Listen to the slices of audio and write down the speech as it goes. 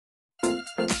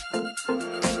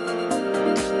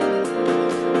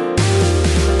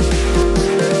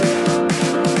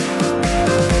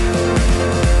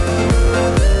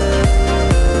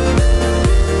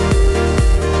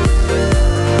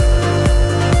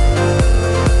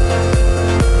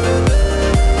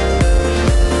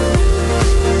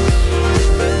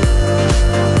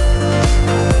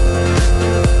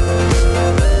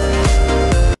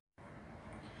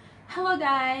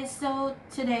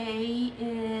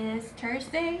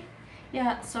Thursday.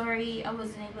 Yeah, sorry I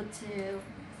wasn't able to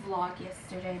vlog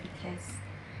yesterday because,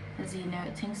 as you know,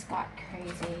 things got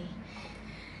crazy.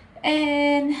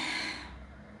 And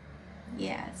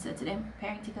yeah, so today I'm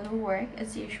preparing to go to work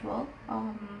as usual.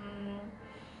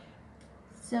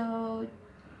 So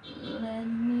let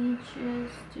me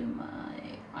just do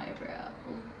my eyebrow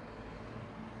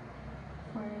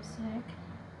for a sec.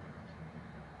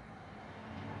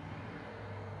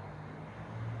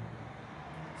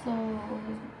 So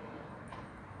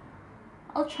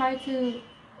I'll try to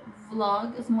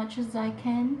vlog as much as I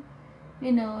can,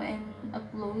 you know, and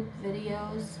upload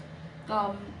videos,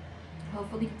 um,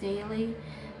 hopefully daily.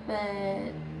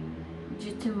 But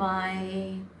due to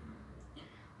my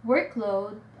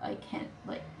workload, I can't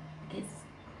like, because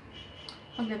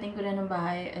pagdating ko na ng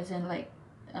bahay, as in like,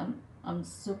 I'm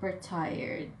super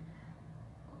tired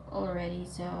already,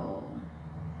 so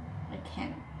I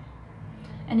can't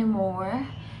anymore.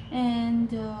 And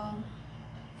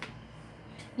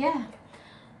yeah,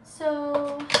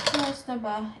 so most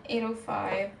about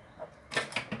 8:05,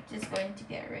 just going to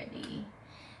get ready,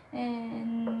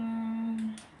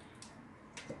 and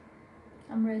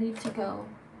I'm ready to go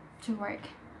to work.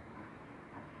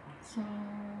 So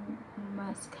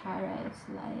mascara is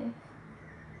life.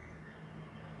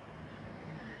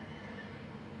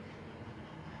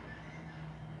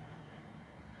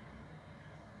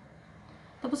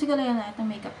 Tapusin ko lang lahat ng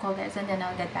makeup ko, guys, and then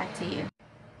I'll get back to you.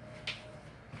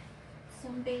 So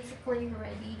I'm basically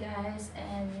ready, guys,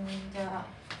 and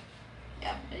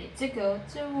yeah, ready to go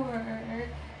to work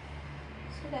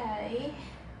today.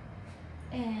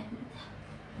 And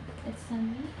it's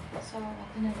sunny, so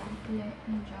ito na lang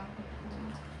yung jacket ko.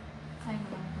 Ay na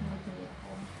lang pinagdali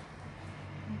ko.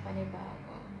 May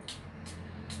panibago.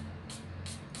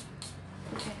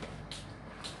 Okay.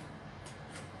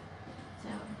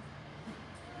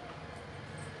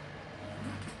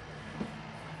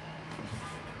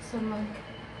 So mag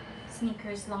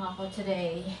sneakers lang ako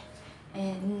today,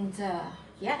 and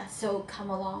yeah, so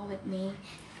come along with me.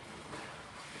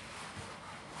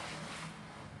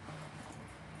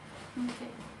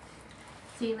 Okay,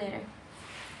 see you later.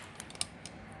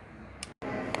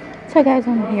 So guys,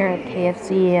 I'm here at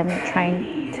KFC. I'm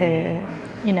trying to,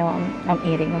 you know, I'm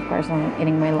eating, of course, I'm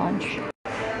eating my lunch.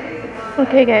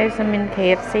 Okay guys, I'm in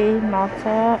KFC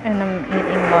Malta, and I'm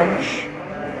eating lunch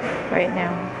right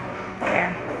now.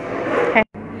 There.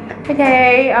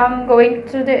 Okay, I'm going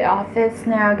to the office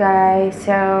now, guys.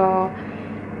 So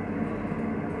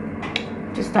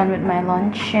just done with my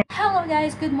lunch. Hello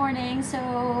guys, good morning.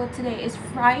 So today is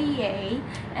Friday,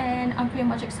 and I'm pretty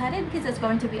much excited because it's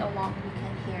going to be a long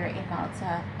weekend here in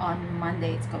Malta. On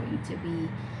Monday it's going to be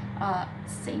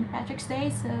St. Patrick's Day,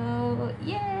 so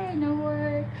yay, no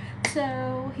work.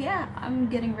 So yeah, I'm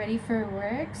getting ready for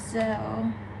work, so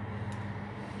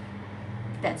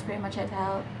that's pretty much it.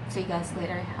 I'll see you guys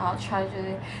later. I'll try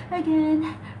to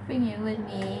again bring you with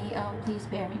me. Please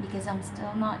bear me because I'm still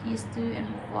not used to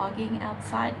vlogging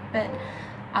outside, but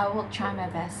I will try my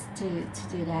best to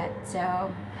do that. So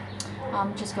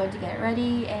I'm just going to get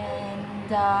ready, and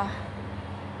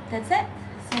that's it.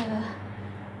 So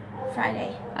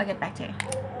Friday, I'll get back to you.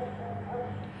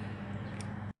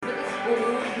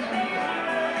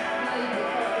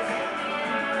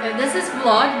 This is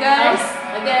vlog, guys.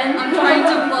 Again, I'm trying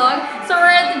to vlog. So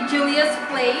we're at the Julia's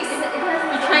place.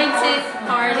 We're trying to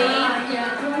party.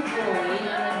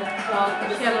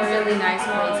 We have a really nice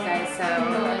place, guys. So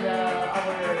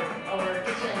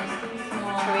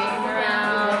waiting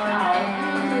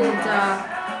around, and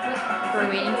we're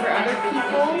waiting for other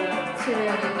people to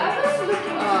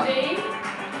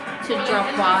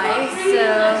drop by.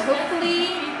 So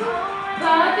hopefully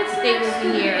they will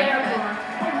be here.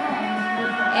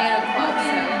 8 o'clock,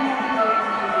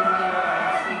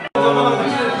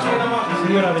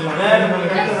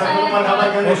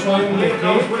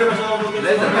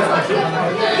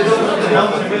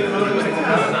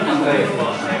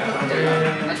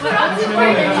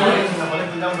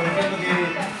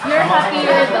 You're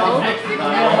happier though?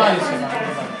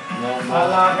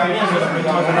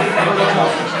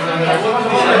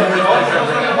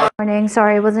 Morning.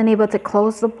 Sorry, I wasn't able to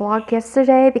close the vlog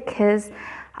yesterday because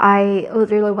I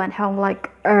literally went home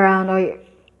like around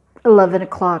 11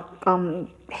 o'clock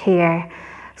here.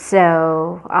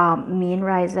 So me and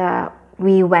Riza,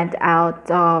 we went out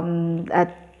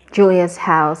at Julia's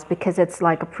house because it's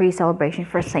like a pre-celebration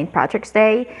for St. Patrick's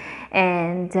Day,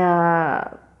 and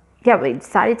yeah, we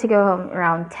decided to go home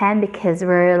around 10 because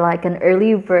we're like an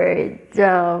early bird.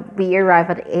 We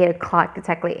arrived at 8 o'clock,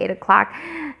 exactly 8 o'clock.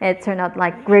 It turned out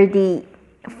like we're the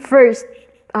first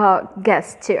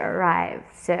guests to arrive.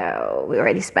 So we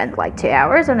already spent like 2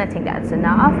 hours, and I think that's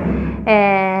enough.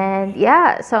 And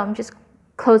yeah, so I'm just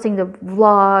closing the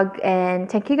vlog, and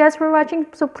thank you guys for watching.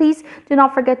 So please do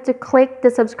not forget to click the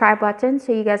subscribe button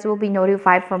so you guys will be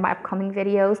notified for my upcoming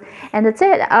videos. And that's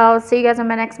it. I'll see you guys on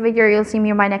my next video. You'll see me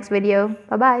in my next video.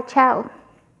 Bye bye. Ciao.